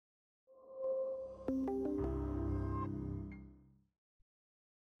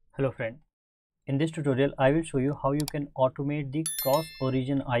Hello friend, in this tutorial I will show you how you can automate the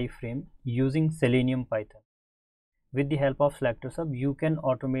cross-origin iframe using selenium-python. With the help of SelectorsHub, you can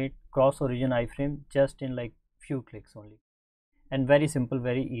automate cross-origin iframe just in like few clicks only, and very simple,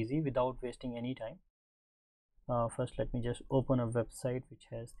 very easy without wasting any time. First let me just open a website which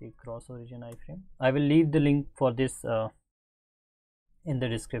has the cross-origin iframe. I will leave the link for this in the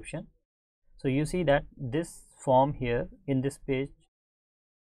description. So you see that this form here in this page,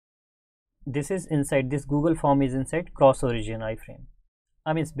 this is inside, this Google form is inside cross-origin iframe.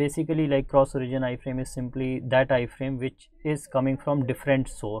 I mean, it's basically like cross-origin iframe is simply that iframe which is coming from different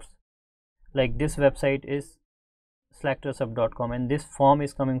source. Like this website is selektorshub.com and this form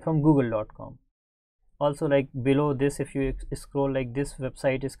is coming from google.com. Also, like below this, if you scroll, like this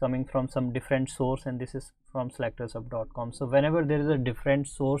website is coming from some different source and this is from selektorshub.com. So whenever there is a different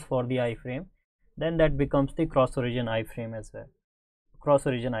source for the iframe, then that becomes the cross-origin iframe as well.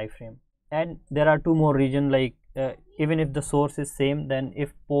 Cross-origin iframe. And there are two more regions, like even if the source is same, then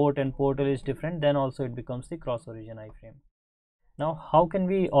if port and portal is different, then also it becomes the cross-origin iframe. Now how can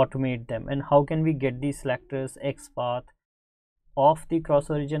we automate them and how can we get the selectors XPath of the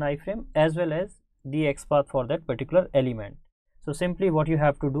cross-origin iframe as well as the XPath for that particular element? So simply what you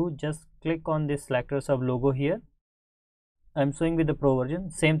have to do, just click on this SelectorsHub logo here. I'm showing with the pro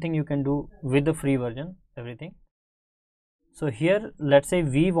version, same thing you can do with the free version, everything. So here let's say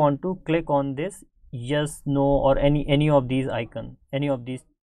we want to click on this yes, no, or any of these icon, any of these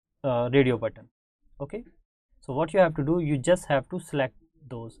radio button. Okay, so what you have to do, you just have to select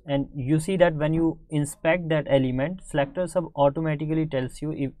those, and you see that when you inspect that element, SelectorsHub automatically tells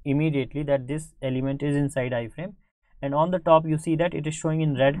you immediately that this element is inside iframe, and on the top you see that it is showing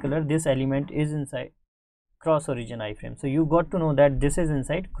in red color, this element is inside cross-origin iframe. So you got to know that this is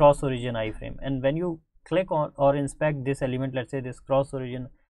inside cross-origin iframe, and when you click on or inspect this element, let's say this cross-origin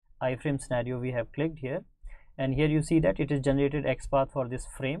iframe scenario we have clicked here, and here you see that it is generated XPath for this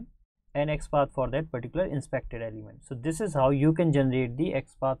frame and XPath for that particular inspected element. So this is how you can generate the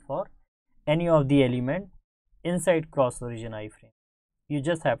XPath for any of the element inside cross-origin iframe. You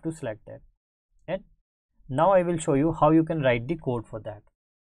just have to select that, and now I will show you how you can write the code for that.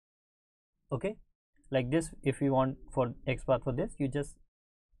 Okay, like this, if you want for XPath for this, you just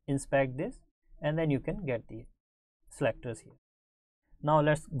inspect this and then you can get the selectors here. Now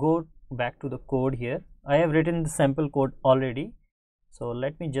let's go back to the code here. I have written the sample code already, so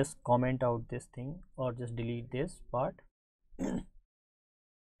let me just comment out this thing or just delete this part.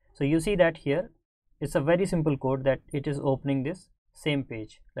 So you see that here it's a very simple code that it is opening this same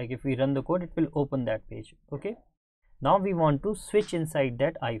page. Like if we run the code, it will open that page. Okay, now we want to switch inside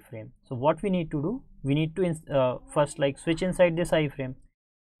that iframe. So what we need to do, we need to first like switch inside this iframe.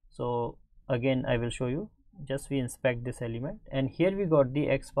 So again I will show you, just we inspect this element, and here we got the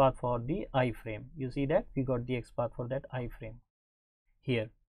XPath for the iframe. You see that we got the XPath for that iframe here.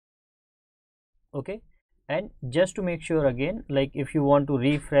 Okay, and just to make sure again, like if you want to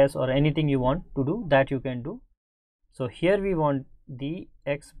refresh or anything you want to do, that you can do. So here we want the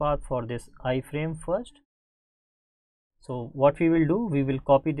XPath for this iframe first. So what we will do, we will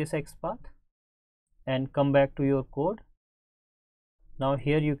copy this XPath and come back to your code. Now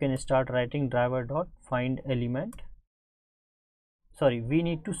here you can start writing driver dot find element. Sorry, we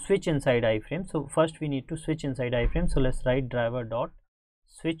need to switch inside iframe. So first we need to switch inside iframe. So let's write driver dot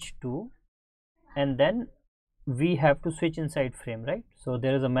switch to, and then we have to switch inside frame, right? So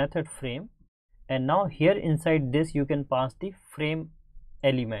there is a method frame, and now here inside this you can pass the frame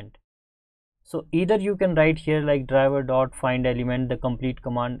element. So either you can write here like driver dot find element, the complete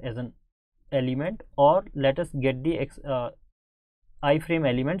command as an element, or let us get the iframe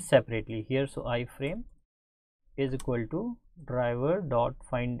element separately here. So iframe is equal to driver dot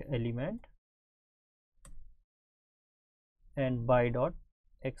find element and by dot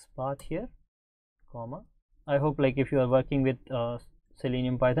XPath here, comma. I hope like if you are working with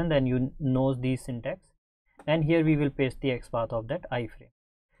selenium-python, then you know these syntax, and here we will paste the XPath of that iframe.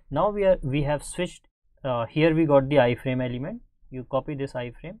 Now we have switched here, we got the iframe element. You copy this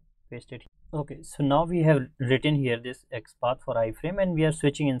iframe, paste it here. Okay, so now we have written here this XPath for iframe, and we are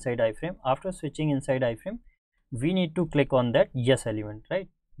switching inside iframe. After switching inside iframe, we need to click on that yes element, right?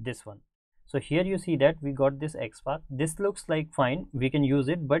 This one. So here you see that we got this XPath. This looks like fine, we can use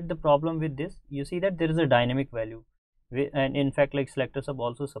it, but the problem with this, you see that there is a dynamic value, and in fact like SelectorsHub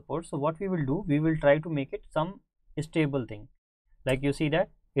also supports. So what we will do, we will try to make it some stable thing. Like you see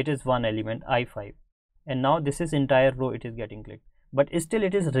that it is one element I5, and now this is entire row, it is getting clicked. But still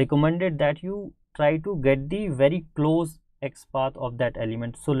it is recommended that you try to get the very close XPath of that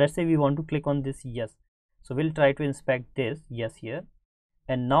element. So let's say we want to click on this yes, so we'll try to inspect this yes here,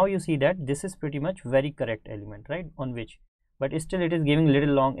 and now you see that this is pretty much very correct element, right, on which, but still it is giving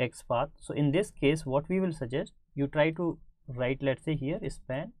little long X path. So in this case what we will suggest, you try to write, let's say here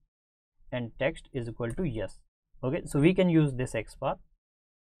span and text is equal to yes. Okay, so we can use this X path.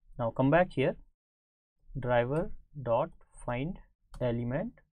 Now come back here, driver dot find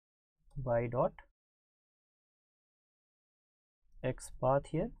element by dot X path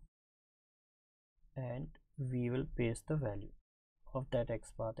here, and we will paste the value of that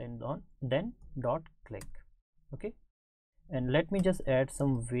X path and then dot click. Okay, and let me just add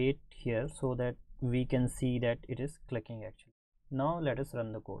some weight here so that we can see that it is clicking actually. Now let us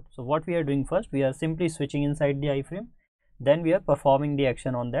run the code. So what we are doing first, we are simply switching inside the iframe, then we are performing the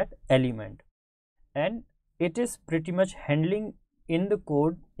action on that element, and it is pretty much handling in the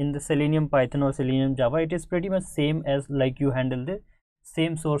code in the selenium-python or selenium-java. It is pretty much same as like you handle the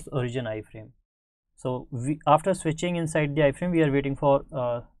same source origin iframe. So after switching inside the iframe, we are waiting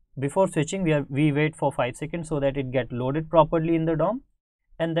for before switching we wait for 5 seconds so that it get loaded properly in the DOM,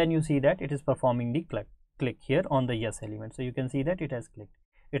 and then you see that it is performing the click here on the yes element. So you can see that it has clicked.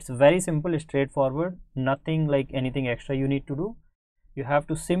 It's very simple, straightforward, nothing like anything extra you need to do. You have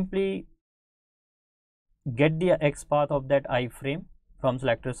to simply get the X path of that iframe from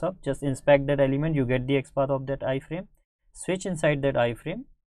SelectorsHub, just inspect that element, you get the X path of that iframe, switch inside that iframe,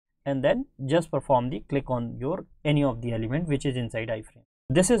 and then just perform the click on your any of the element which is inside iframe.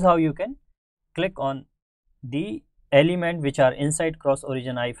 This is how you can click on the element which are inside cross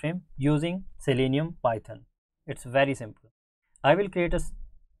origin iframe using selenium-python. It's very simple. I will create a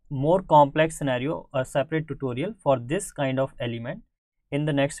more complex scenario, a separate tutorial for this kind of element in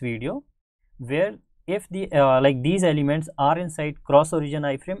the next video, where if the like these elements are inside cross origin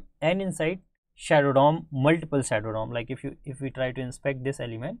iframe and inside shadow DOM, multiple shadow DOM. Like if we try to inspect this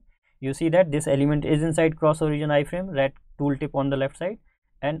element, you see that this element is inside cross origin iframe, red tooltip on the left side,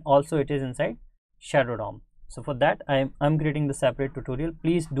 and also it is inside shadow DOM. So for that I'm creating the separate tutorial.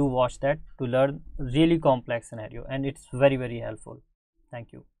 Please do watch that to learn really complex scenario, and it's very helpful.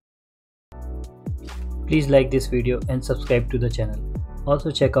 Thank you. Please like this video and subscribe to the channel.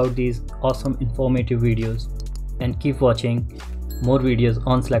 Also check out these awesome informative videos and keep watching more videos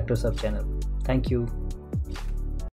on SelectorsHub channel. Thank you.